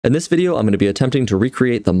In this video, I'm going to be attempting to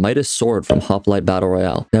recreate the Midas Sword from Hoplite Battle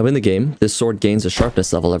Royal. Now in the game, this sword gains a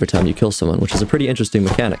sharpness level every time you kill someone, which is a pretty interesting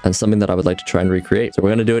mechanic and something that I would like to try and recreate. So we're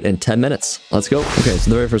going to do it in 10 minutes. Let's go. Okay, so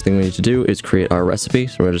the very first thing we need to do is create our recipe.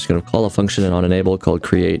 So we're just going to call a function in on enable called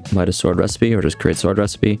create Midas Sword recipe, or just create sword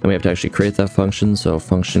recipe. And we have to actually create that function. So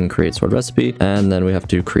function create sword recipe. And then we have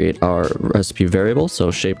to create our recipe variable. So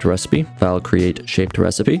shaped recipe, file create shaped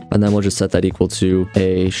recipe. And then we'll just set that equal to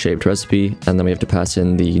a shaped recipe. And then we have to pass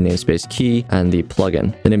in the namespace key and the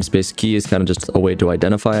plugin. The namespace key is kind of just a way to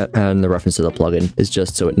identify it, and the reference to the plugin is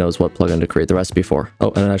just so it knows what plugin to create the recipe for.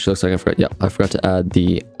 Oh, and it actually looks like I forgot. Yeah, I forgot to add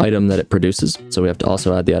the item that it produces. So we have to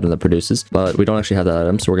also add the item that produces, but we don't actually have that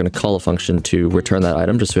item. So we're going to call a function to return that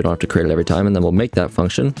item just so we don't have to create it every time. And then we'll make that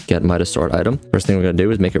function get Midas Sword item. First thing we're going to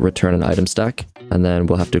do is make it return an item stack, and then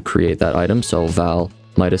we'll have to create that item. So val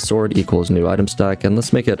Midas Sword equals new item stack, and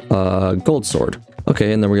let's make it a gold sword.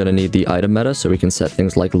 Okay, and then we're going to need the item meta, so we can set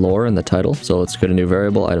things like lore in the title. So let's create a new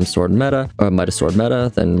variable, item sword meta, or Midas Sword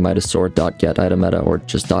meta, then Midas Sword dot get item meta, or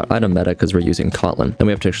just dot item meta because we're using Kotlin. Then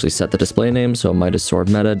we have to actually set the display name, so Midas Sword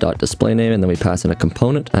meta dot display name, and then we pass in a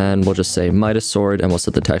component, and we'll just say Midas Sword, and we'll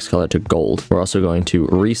set the text color to gold. We're also going to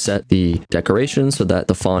reset the decoration so that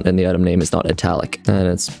the font in the item name is not italic, and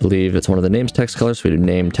I believe it's one of the name's text colors, so we do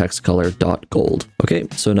name text color dot gold. Okay,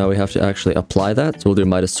 so now we have to actually apply that. So we'll do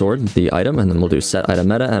Midas Sword, the item, and then we'll do set item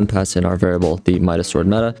meta and pass in our variable, the Midas Sword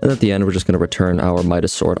meta. And at the end, we're just going to return our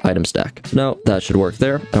Midas Sword item stack. So now that should work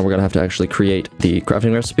there. And we're going to have to actually create the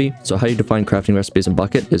crafting recipe. So how you define crafting recipes in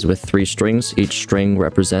Bukkit is with 3 strings. Each string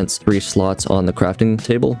represents 3 slots on the crafting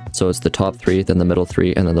table. So it's the top 3, then the middle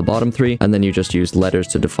 3, and then the bottom 3. And then you just use letters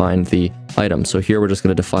to define the item. So here we're just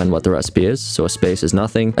going to define what the recipe is. So a space is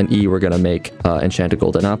nothing. An E we're going to make enchanted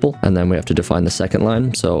golden apple. And then we have to define the second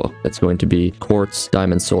line. So it's going to be quartz,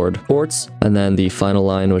 diamond sword, quartz. And then the final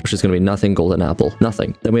line, which is going to be nothing, golden apple,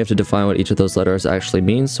 nothing. Then we have to define what each of those letters actually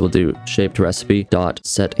means. So we'll do shaped recipe dot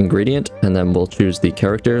set ingredient, and then we'll choose the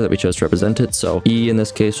character that we chose to represent it. So E in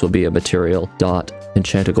this case will be a material dot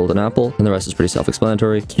enchanted golden apple, and the rest is pretty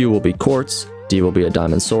self-explanatory. Q will be quartz, D will be a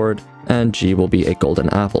diamond sword, and G will be a golden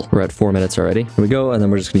apple. We're at 4 minutes already. Here we go, and then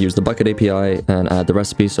we're just going to use the Bukkit API and add the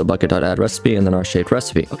recipe, so bucket.add recipe, and then our shaped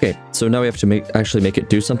recipe. Okay, so now we have to actually make it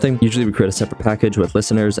do something. Usually we create a separate package with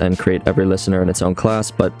listeners and create every listener in its own class,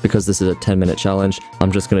 but because this is a 10-minute challenge,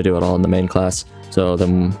 I'm just going to do it all in the main class. So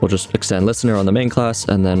then we'll just extend listener on the main class,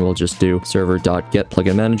 and then we'll just do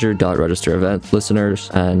server.getPluginManager.register event listeners,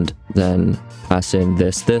 and then pass in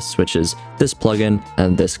this, which is this plugin,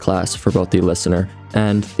 and this class for both the listener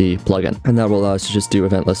and the plugin. And that will allow us to just do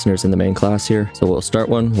event listeners in the main class here. So we'll start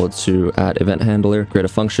one, we'll to add event handler, create a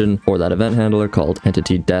function for that event handler called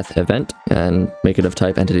entity death event, and make it of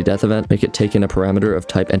type entity death event, make it take in a parameter of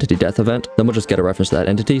type entity death event. Then we'll just get a reference to that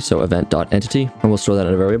entity, so event.entity, and we'll store that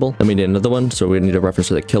in a variable. Then we need another one, so we need a reference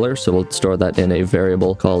to the killer, so we'll store that in a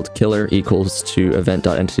variable called killer equals to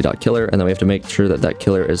event.entity.killer, and then we have to make sure that that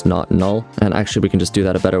killer is not null. And actually we can just do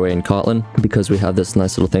that a better way in Kotlin, because we have this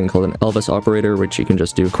nice little thing called an Elvis operator, which you can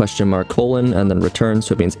just do question mark colon and then return.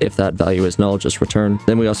 So it means if that value is null, just return.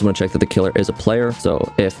 Then we also want to check that the killer is a player.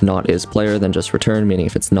 So if not is player, then just return, meaning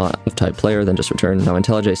if it's not of type player, then just return. Now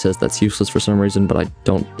IntelliJ says that's useless for some reason, but I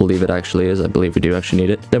don't believe it actually is. I believe we do actually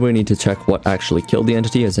need it. Then we need to check what actually killed the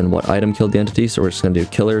entity, as in what item killed the entity. So we're just going to do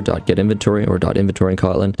killer.getInventory, or .inventory in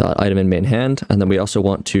Kotlin, .item in main hand. And then we also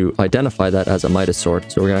want to identify that as a Midas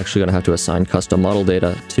Sword. So we're actually going to have to assign custom model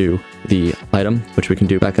data to the item, which we can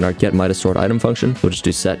do back in our get Midas Sword item function. We'll just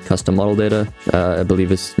do set custom model data, I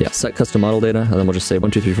believe is, yeah, set custom model data, and then we'll just say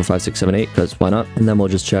 1 2 3 4 5 6 7 8, because why not? And then we'll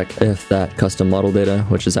just check if that custom model data,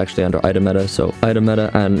 which is actually under item meta, so item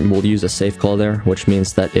meta, and we'll use a safe call there, which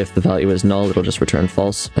means that if the value is null, it'll just return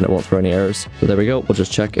false and it won't throw any errors. So there we go. We'll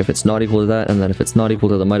just check if it's not equal to that, and then if it's not equal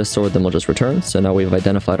to the Midas Sword, then we'll just return. So now we've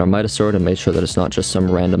identified our Midas Sword and made sure that it's not just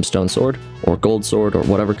some random stone sword or gold sword or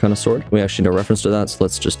whatever kind of sword. We actually need a reference to that, so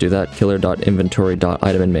let's just do that,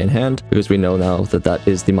 killer.inventory.item in main hand, because we know now that that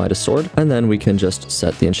is the Midas Sword. And then we can just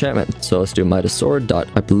set the enchantment. So let's do Midas Sword dot,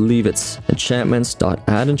 I believe it's enchantments dot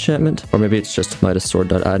add enchantment, or maybe it's just Midas Sword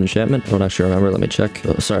dot add enchantment. I don't actually remember. Let me check.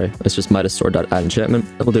 Oh, sorry, it's just Midas Sword dot add enchantment.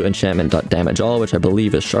 Then we'll do enchantment dot damage all, which I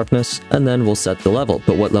believe is sharpness, and then we'll set the level.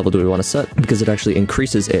 But what level do we want to set? Because it actually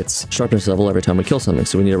increases its sharpness level every time we kill something,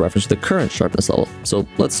 so we need a reference to the current sharpness level. So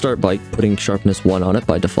let's start by putting sharpness 1 on it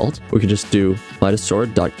by default. We can just do Midas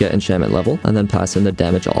Sword dot get enchantment level, and then pass in the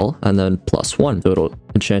damage all, and then +1. So it'll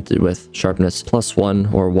enchanted with sharpness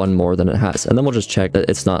 +1 or 1 more than it has. And then we'll just check that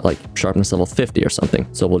it's not like sharpness level 50 or something.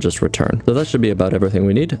 So we'll just return. So that should be about everything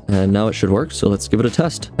we need. And now it should work. So let's give it a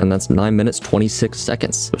test. And that's 9 minutes, 26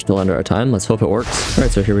 seconds. We're still under our time. Let's hope it works. All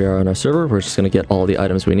right, so here we are on our server. We're just going to get all the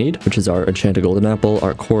items we need, which is our enchanted golden apple,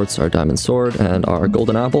 our quartz, our diamond sword, and our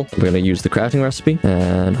golden apple. We're going to use the crafting recipe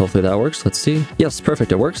and hopefully that works. Let's see. Yes,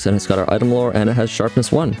 perfect. It works. And it's got our item lore and it has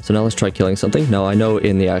sharpness 1. So now let's try killing something. Now I know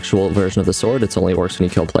in the actual version of the sword, it's only works when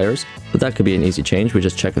you kill players, but that could be an easy change. We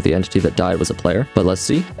just check if the entity that died was a player, but let's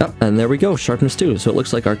see. Yep, and there we go. Sharpness 2. So it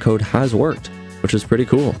looks like our code has worked, which is pretty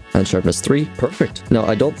cool. And sharpness 3, perfect. Now,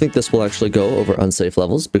 I don't think this will actually go over unsafe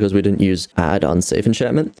levels because we didn't use add unsafe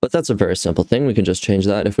enchantment, but that's a very simple thing. We can just change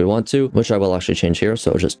that if we want to, which I will actually change here.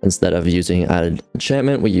 So just instead of using added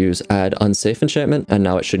enchantment, we use add unsafe enchantment, and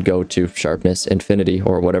now it should go to sharpness infinity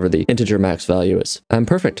or whatever the integer max value is. And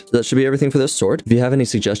perfect. That should be everything for this sword. If you have any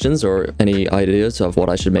suggestions or any ideas of what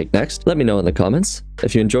I should make next, let me know in the comments.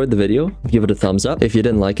 If you enjoyed the video, give it a thumbs up. If you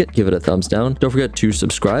didn't like it, give it a thumbs down. Don't forget to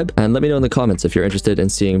subscribe and let me know in the comments if you're interested in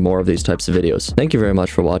seeing more of these types of videos. Thank you very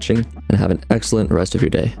much for watching and have an excellent rest of your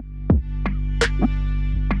day.